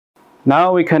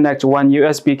Now we connect one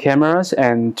USB cameras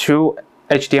and two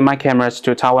HDMI cameras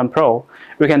to TAO One Pro.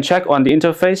 We can check on the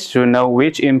interface to know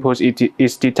which input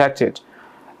is detected.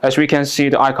 As we can see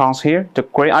the icons here, the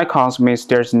gray icons means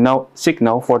there's no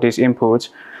signal for this input.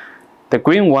 The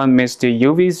green one means the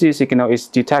UVC signal is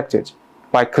detected.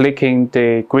 By clicking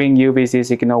the green UVC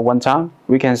signal one time,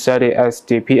 we can set it as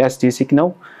the PSD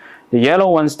signal. The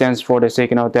yellow one stands for the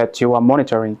signal that you are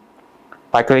monitoring.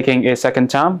 By clicking a second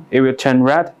time, it will turn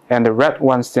red, and the red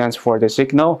one stands for the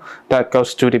signal that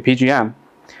goes to the PGM.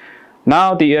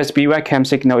 Now the USB webcam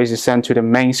signal is sent to the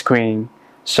main screen.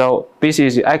 So this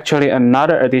is actually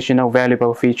another additional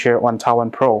valuable feature on TAO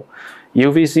One Pro,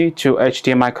 UVC to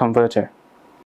HDMI converter.